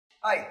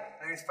Hi,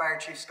 my name is Fire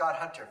Chief Scott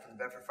Hunter from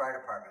the Bedford Fire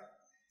Department.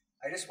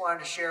 I just wanted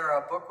to share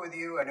a book with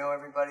you. I know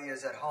everybody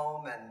is at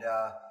home and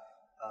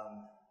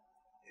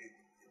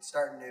it's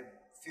starting to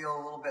feel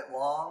a little bit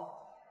long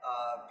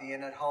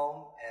being at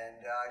home,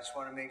 and I just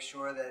want to make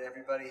sure that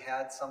everybody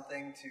had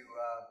something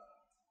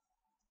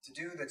to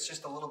do that's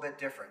just a little bit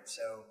different.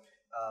 So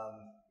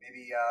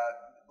maybe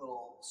a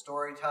little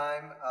story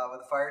time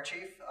with the fire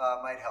chief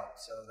might help.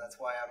 So that's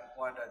why I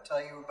wanted to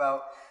tell you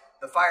about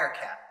The Fire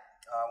Cat.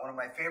 One of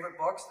my favorite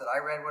books that I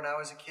read when I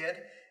was a kid,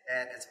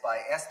 and it's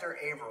by Esther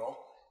Averill,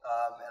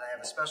 and I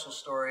have a special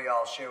story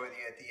I'll share with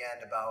you at the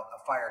end about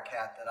a fire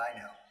cat that I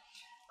know.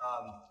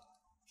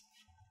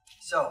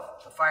 So,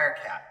 The Fire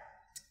Cat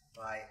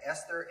by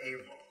Esther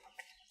Averill.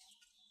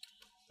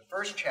 The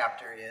first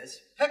chapter is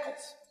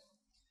Pickles.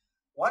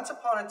 Once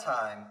upon a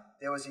time,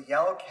 there was a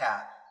yellow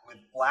cat with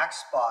black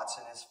spots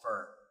in his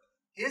fur.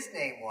 His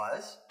name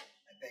was,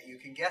 I bet you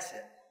can guess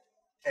it,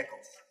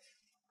 Pickles.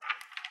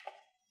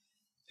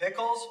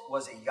 Pickles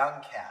was a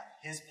young cat.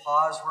 His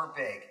paws were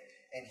big,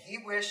 and he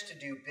wished to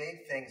do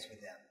big things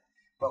with them.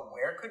 But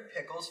where could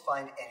Pickles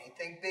find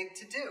anything big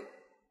to do?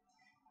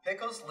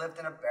 Pickles lived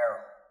in a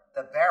barrel.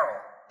 The barrel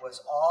was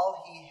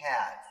all he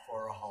had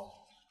for a home.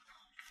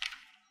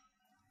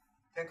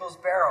 Pickles'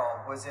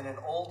 barrel was in an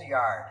old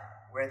yard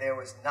where there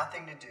was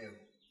nothing to do.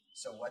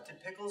 So what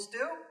did Pickles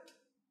do?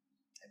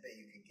 I bet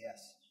you could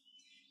guess.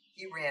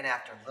 He ran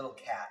after little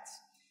cats.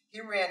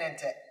 He ran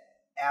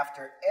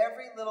after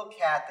every little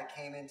cat that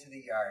came into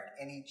the yard,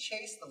 and he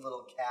chased the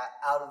little cat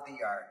out of the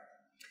yard.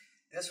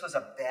 This was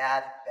a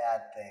bad,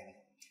 bad thing,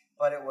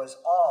 but it was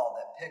all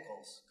that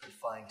Pickles could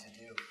find to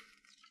do.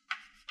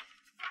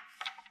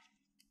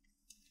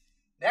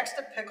 Next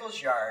to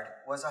Pickles' yard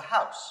was a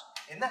house.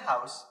 In the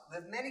house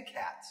lived many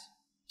cats,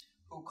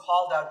 who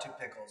called out to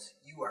Pickles,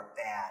 "You are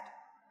bad.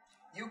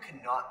 You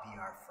cannot be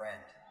our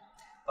friend."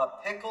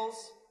 But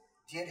Pickles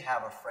did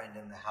have a friend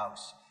in the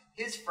house.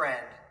 His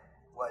friend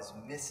was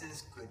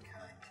Mrs.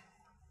 Goodkind.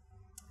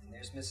 And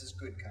there's Mrs.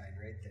 Goodkind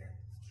right there.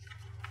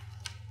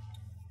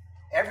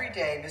 Every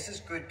day, Mrs.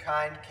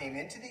 Goodkind came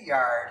into the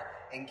yard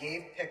and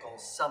gave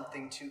Pickles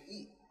something to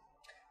eat.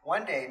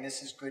 One day,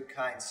 Mrs.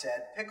 Goodkind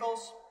said,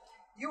 "Pickles,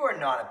 you are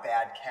not a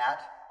bad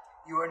cat.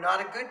 You are not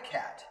a good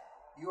cat.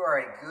 You are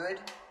a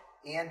good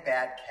and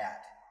bad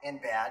cat, and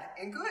bad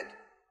and good.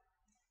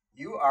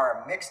 You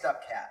are a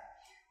mixed-up cat.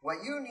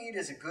 What you need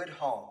is a good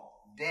home.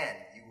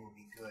 Then you will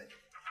be good."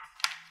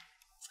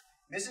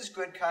 Mrs.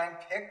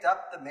 Goodkind picked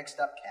up the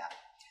mixed-up cat.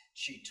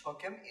 She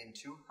took him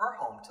into her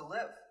home to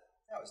live.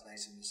 That was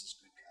nice of Mrs.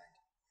 Goodkind.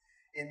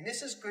 In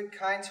Mrs.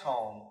 Goodkind's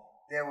home,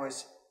 there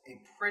was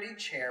a pretty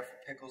chair for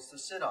Pickles to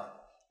sit on.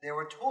 There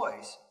were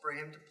toys for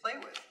him to play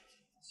with.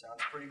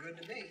 Sounds pretty good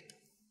to me.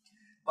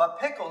 But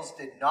Pickles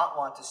did not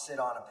want to sit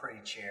on a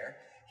pretty chair.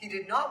 He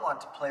did not want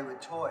to play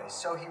with toys,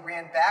 so he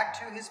ran back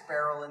to his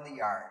barrel in the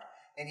yard,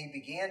 and he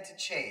began to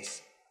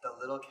chase the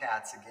little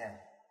cats again.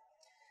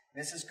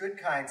 Mrs.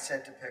 Goodkind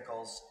said to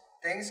Pickles,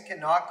 "Things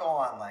cannot go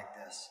on like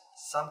this.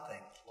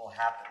 Something will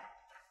happen."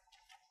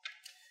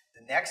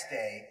 The next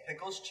day,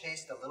 Pickles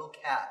chased a little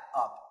cat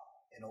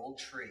up an old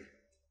tree.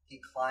 He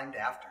climbed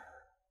after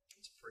her.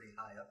 It's pretty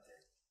high up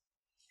there.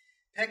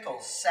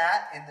 Pickles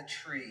sat in the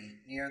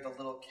tree near the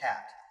little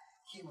cat.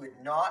 He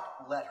would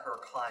not let her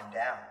climb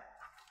down.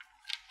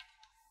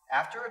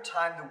 After a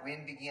time, the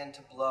wind began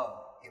to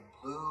blow. It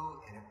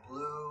blew and it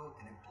blew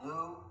and it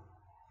blew.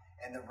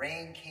 And the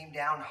rain came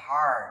down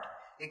hard.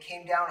 It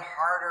came down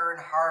harder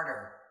and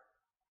harder.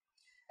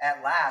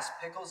 At last,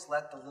 Pickles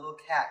let the little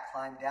cat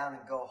climb down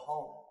and go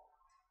home.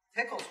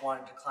 Pickles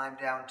wanted to climb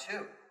down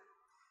too.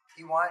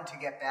 He wanted to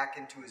get back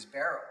into his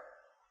barrel,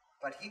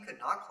 but he could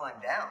not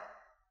climb down.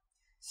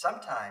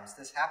 Sometimes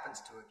this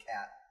happens to a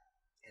cat,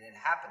 and it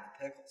happened to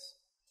Pickles.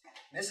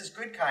 Mrs.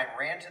 Goodkind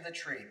ran to the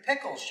tree.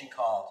 "Pickles," she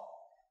called,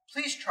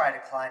 "please try to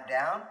climb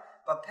down."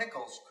 But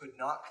Pickles could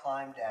not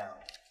climb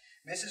down.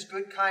 Mrs.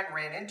 Goodkind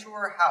ran into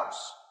her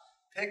house.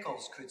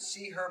 Pickles could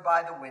see her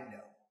by the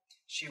window.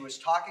 She was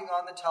talking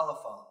on the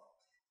telephone.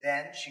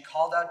 Then she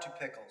called out to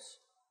Pickles,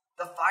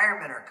 "The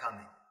firemen are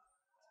coming."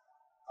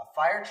 A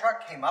fire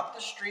truck came up the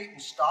street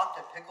and stopped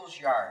at Pickles'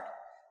 yard.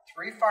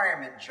 3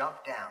 firemen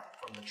jumped down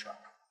from the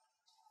truck.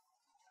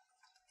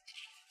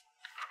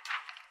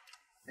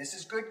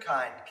 Mrs.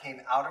 Goodkind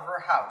came out of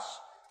her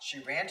house.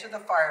 She ran to the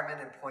firemen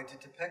and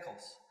pointed to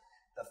Pickles.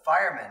 The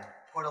firemen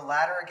put a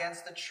ladder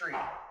against the tree.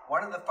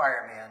 One of the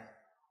firemen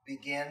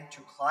began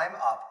to climb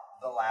up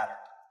the ladder.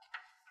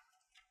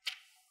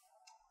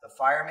 The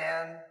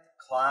fireman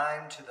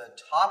climbed to the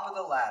top of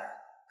the ladder.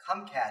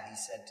 "Come, cat," he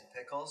said to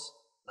Pickles.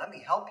 "Let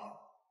me help you."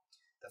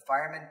 The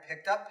fireman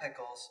picked up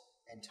Pickles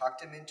and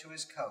tucked him into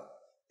his coat.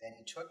 Then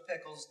he took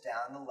Pickles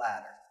down the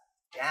ladder,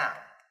 down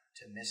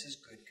to Mrs.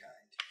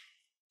 Goodkind.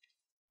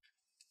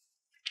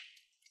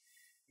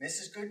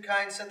 "Mrs.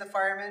 Goodkind," said the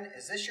fireman,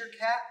 "is this your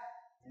cat?"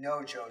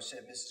 "No, Joe,"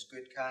 said Mrs.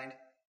 Goodkind.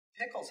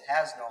 "Pickles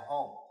has no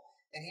home,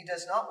 and he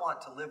does not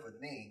want to live with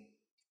me."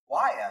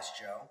 "Why?" asked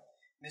Joe.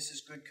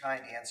 Mrs.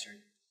 Goodkind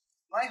answered,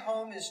 "My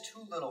home is too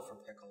little for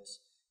Pickles.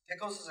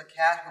 Pickles is a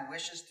cat who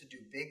wishes to do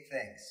big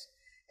things,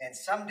 and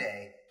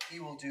someday he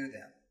will do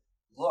them.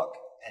 Look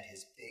at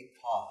his big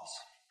paws.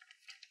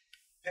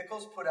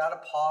 Pickles put out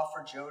a paw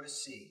for Joe to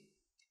see.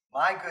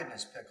 My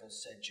goodness,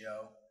 Pickles, said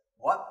Joe,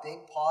 what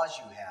big paws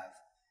you have.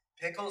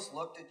 Pickles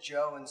looked at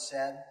Joe and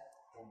said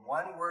the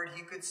one word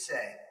he could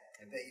say.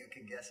 I bet you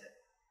can guess it.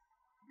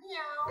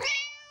 Meow.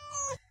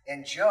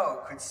 And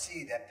Joe could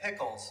see that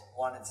Pickles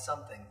wanted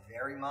something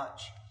very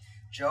much.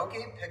 Joe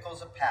gave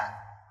Pickles a pat.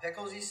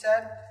 Pickles, he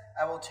said,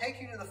 I will take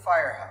you to the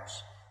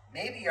firehouse.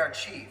 Maybe our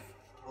chief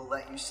will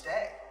let you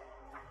stay.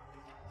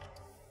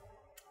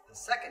 The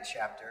second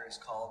chapter is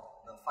called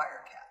The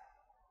Fire Cat.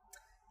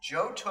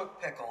 Joe took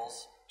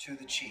Pickles to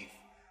the chief,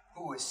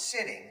 who was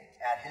sitting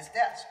at his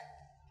desk.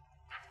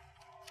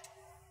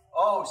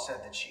 Oh,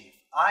 said the chief,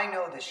 I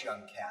know this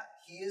young cat.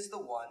 He is the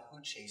one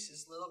who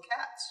chases little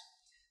cats.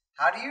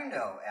 How do you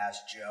know?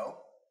 Asked Joe.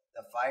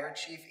 The fire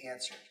chief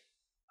answered,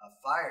 a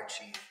fire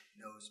chief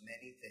knows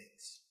many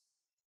things.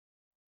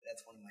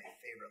 That's one of my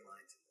favorite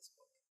lines in this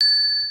book.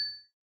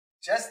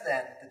 Just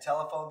then, the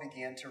telephone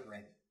began to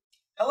ring.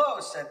 Hello,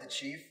 said the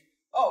chief.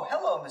 Oh,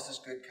 hello, Mrs.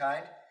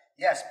 Goodkind.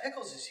 Yes,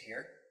 Pickles is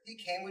here. He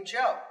came with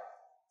Joe.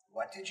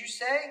 What did you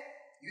say?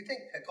 You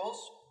think Pickles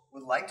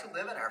would like to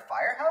live in our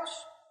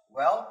firehouse?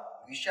 Well,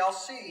 we shall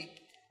see.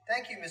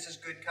 Thank you, Mrs.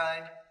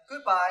 Goodkind.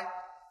 Goodbye.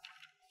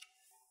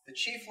 The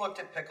chief looked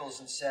at Pickles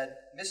and said,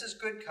 Mrs.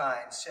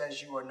 Goodkind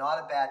says you are not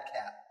a bad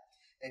cat,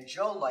 and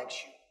Joe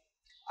likes you.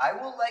 I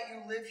will let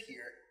you live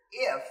here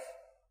if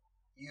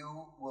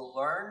you will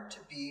learn to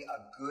be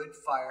a good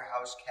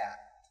firehouse cat.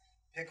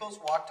 Pickles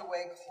walked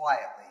away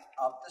quietly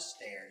up the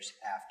stairs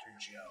after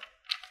Joe.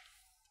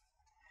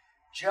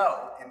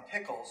 Joe and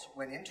Pickles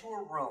went into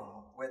a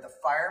room where the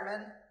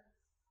firemen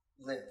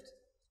lived.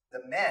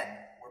 The men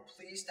were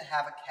pleased to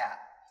have a cat.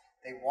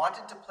 They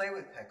wanted to play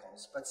with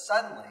Pickles, but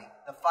suddenly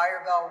the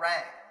fire bell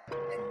rang,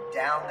 and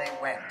down they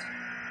went.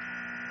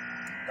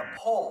 The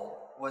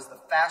pole was the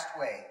fast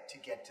way to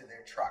get to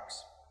their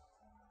trucks.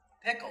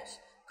 Pickles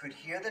could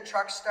hear the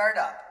truck start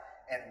up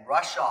and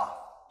rush off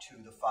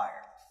to the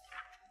fire.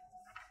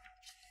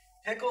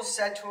 Pickles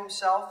said to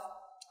himself,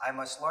 I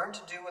must learn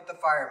to do what the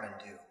firemen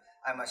do.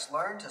 I must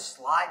learn to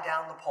slide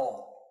down the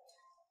pole.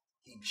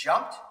 He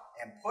jumped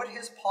and put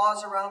his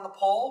paws around the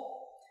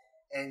pole,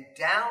 and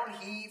down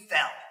he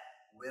fell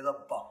with a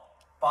bump.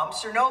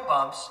 Bumps or no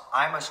bumps,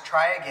 I must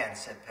try again,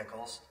 said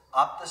Pickles.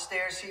 Up the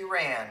stairs he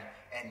ran,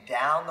 and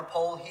down the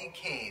pole he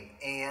came,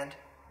 and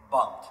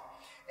bumped.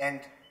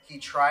 And he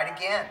tried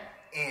again,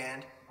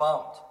 and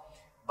bumped.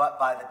 But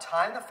by the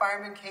time the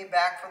firemen came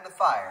back from the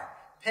fire,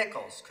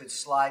 Pickles could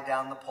slide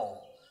down the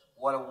pole.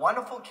 What a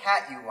wonderful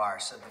cat you are,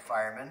 said the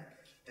fireman.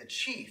 The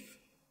chief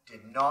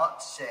did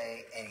not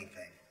say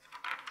anything.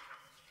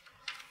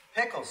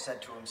 Pickles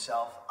said to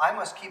himself, I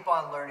must keep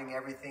on learning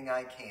everything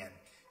I can.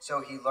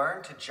 So he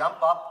learned to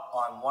jump up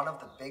on one of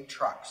the big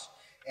trucks,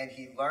 and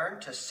he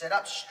learned to sit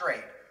up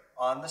straight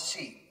on the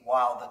seat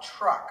while the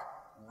truck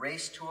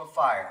raced to a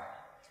fire.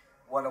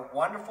 What a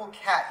wonderful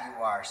cat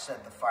you are,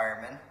 said the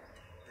fireman.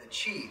 The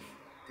chief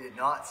did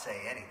not say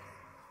anything.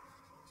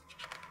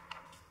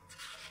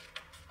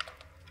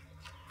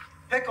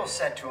 Pickles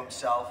said to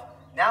himself,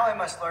 now I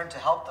must learn to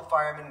help the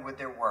firemen with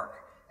their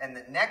work. And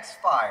the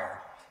next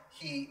fire,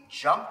 he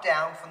jumped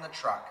down from the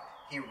truck.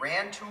 He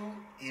ran to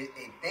a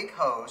big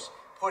hose,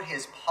 put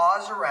his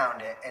paws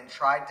around it, and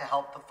tried to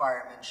help the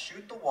firemen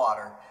shoot the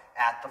water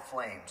at the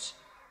flames.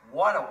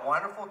 What a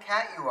wonderful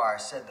cat you are,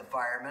 said the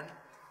fireman.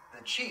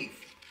 The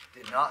chief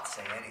did not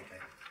say anything.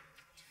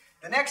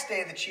 The next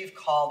day, the chief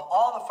called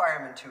all the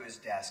firemen to his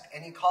desk,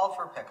 and he called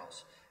for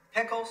Pickles.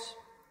 Pickles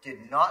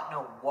did not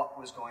know what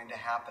was going to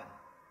happen.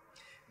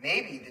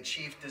 Maybe the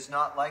chief does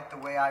not like the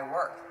way I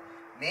work.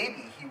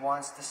 Maybe he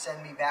wants to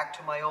send me back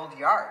to my old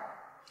yard.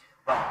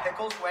 But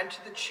Pickles went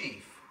to the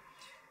chief.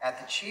 At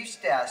the chief's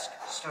desk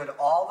stood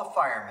all the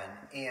firemen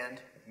and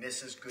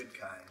Mrs.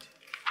 Goodkind.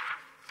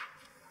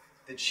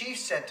 The chief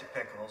said to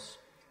Pickles,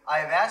 I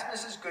have asked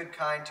Mrs.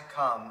 Goodkind to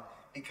come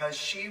because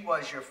she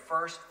was your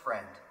first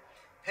friend.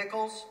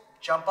 Pickles,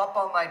 jump up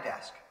on my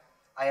desk.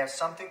 I have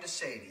something to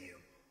say to you.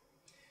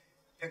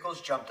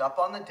 Pickles jumped up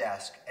on the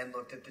desk and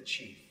looked at the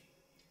chief.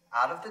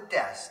 Out of the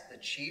desk, the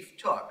chief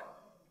took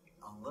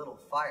a little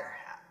fire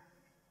hat.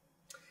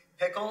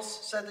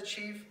 Pickles, said the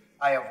chief,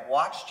 I have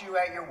watched you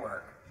at your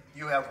work.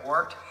 You have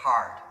worked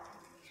hard.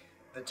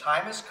 The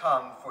time has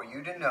come for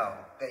you to know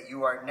that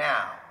you are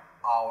now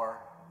our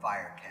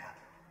fire cat.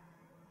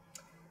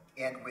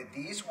 And with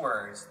these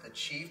words, the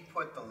chief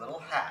put the little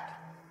hat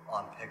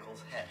on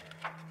Pickles' head.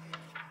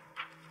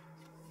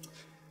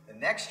 The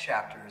next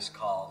chapter is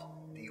called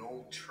The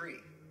Old Tree.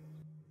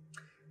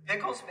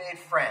 Pickles made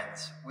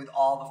friends with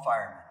all the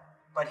firemen,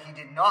 but he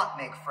did not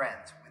make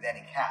friends with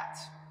any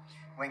cats.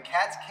 When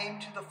cats came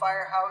to the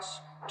firehouse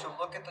to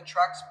look at the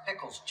trucks,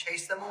 Pickles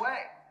chased them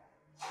away.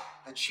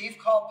 The chief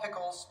called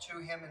Pickles to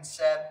him and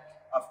said,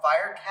 a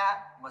fire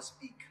cat must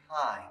be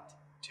kind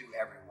to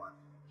everyone.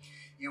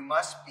 You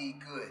must be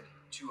good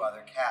to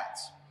other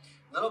cats.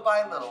 Little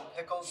by little,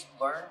 Pickles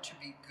learned to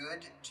be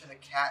good to the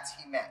cats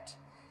he met.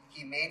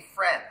 he made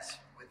friends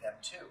with them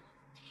too.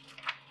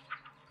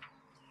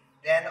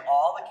 Then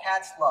all the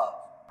cats loved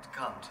to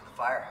come to the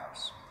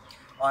firehouse.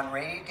 On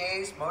rainy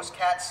days, most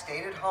cats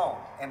stayed at home,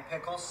 and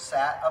Pickles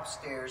sat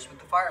upstairs with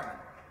the firemen.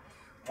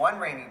 One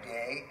rainy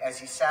day, as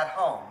he sat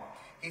home,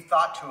 he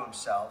thought to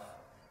himself,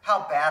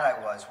 how bad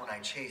I was when I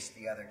chased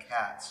the other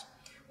cats.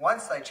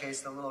 Once I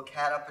chased the little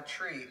cat up a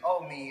tree.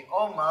 Oh me,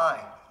 oh my.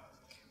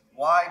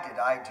 Why did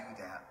I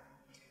do that?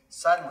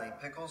 Suddenly,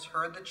 Pickles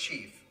heard the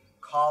chief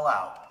call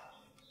out,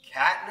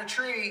 cat in a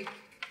tree.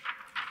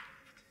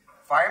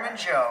 Fireman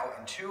Joe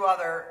and two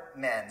other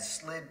men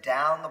slid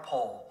down the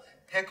pole.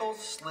 Pickles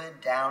slid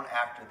down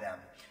after them.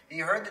 He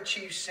heard the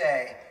chief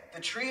say,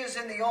 the tree is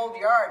in the old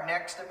yard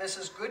next to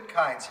Mrs.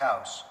 Goodkind's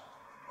house.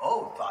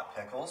 Oh, thought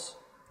Pickles,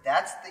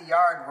 that's the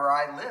yard where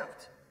I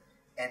lived.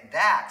 And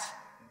that's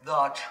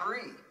the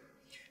tree.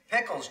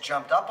 Pickles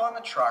jumped up on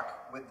the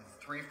truck with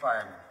the three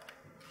firemen.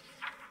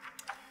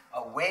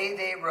 Away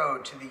they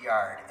rode to the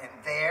yard, and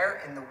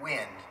there in the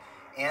wind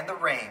and the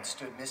rain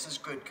stood Mrs.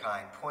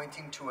 Goodkind,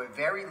 pointing to a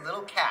very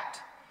little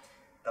cat.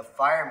 The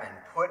firemen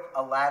put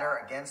a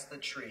ladder against the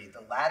tree.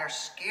 The ladder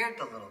scared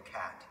the little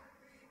cat,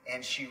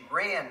 and she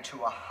ran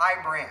to a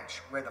high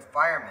branch where the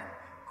firemen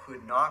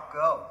could not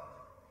go.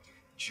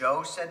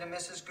 Joe said to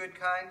Mrs.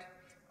 Goodkind,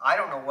 I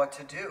don't know what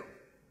to do.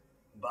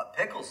 But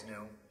Pickles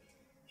knew.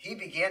 He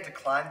began to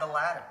climb the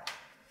ladder.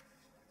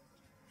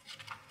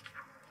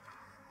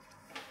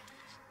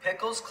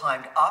 Pickles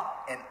climbed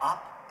up and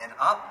up and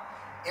up.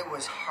 It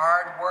was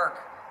hard work,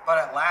 but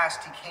at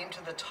last he came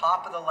to the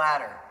top of the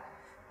ladder.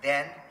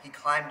 Then he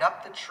climbed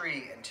up the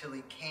tree until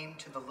he came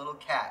to the little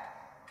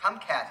cat. Come,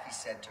 cat, he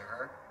said to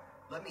her,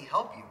 let me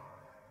help you.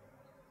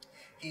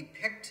 He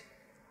picked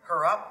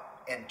her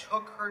up and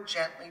took her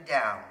gently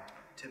down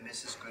to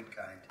Mrs.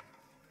 Goodkind.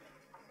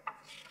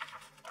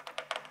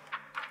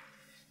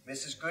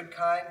 Mrs.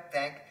 Goodkind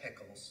thanked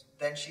Pickles.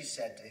 Then she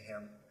said to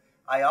him,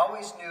 I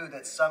always knew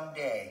that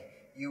someday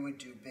you would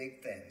do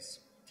big things.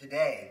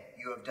 Today,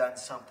 you have done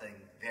something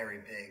very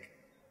big.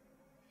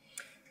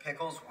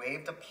 Pickles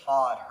waved a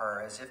paw at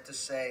her as if to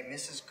say,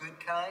 Mrs.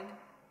 Goodkind,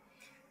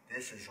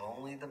 this is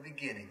only the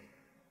beginning.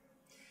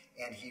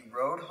 And he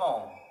rode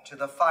home to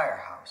the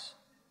firehouse,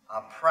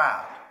 a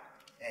proud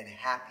and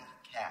happy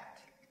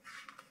cat.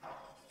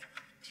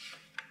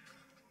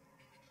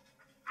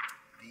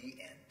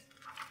 The end.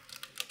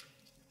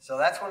 So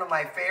that's one of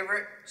my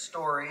favorite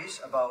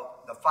stories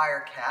about the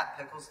fire cat,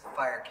 Pickles the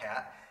Fire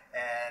Cat.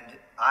 And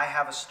I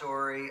have a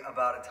story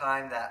about a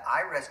time that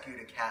I rescued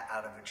a cat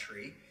out of a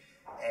tree.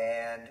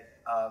 And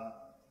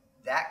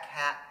that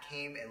cat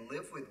came and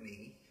lived with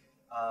me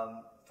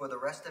for the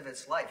rest of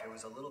its life. It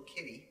was a little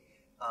kitty,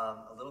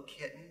 a little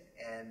kitten,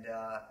 and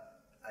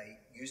I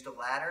used a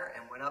ladder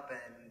and went up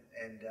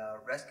and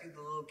rescued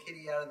the little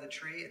kitty out of the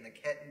tree, and the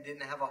kitten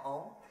didn't have a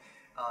home,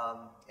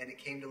 and it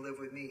came to live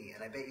with me.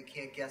 And I bet you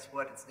can't guess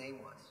what its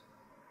name was.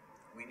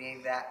 We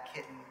named that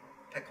kitten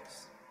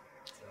Pickles.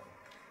 So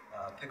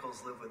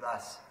Pickles lived with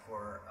us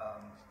for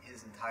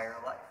his entire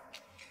life.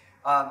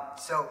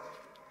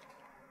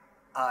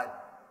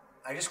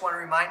 I just want to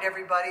remind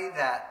everybody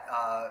that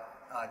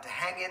to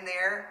hang in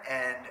there,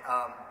 and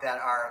that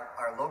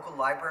our local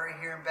library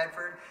here in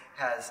Bedford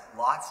has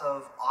lots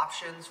of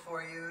options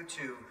for you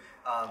to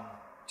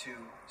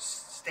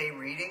stay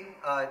reading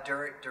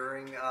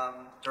during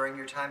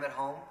your time at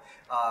home.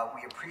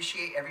 We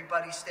appreciate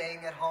everybody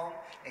staying at home.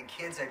 And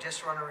kids, I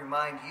just want to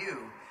remind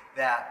you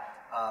that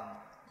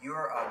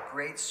you're a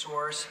great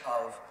source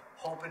of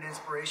hope and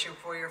inspiration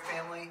for your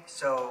family.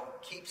 So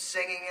keep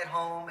singing at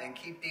home and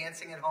keep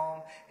dancing at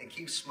home and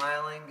keep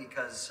smiling,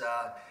 because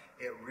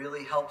it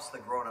really helps the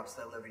grown-ups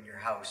that live in your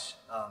house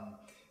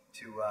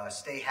to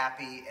stay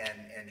happy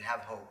and have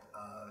hope,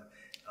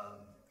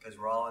 because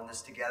we're all in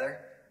this together,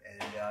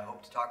 and I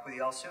hope to talk with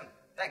you all soon.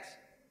 Thanks.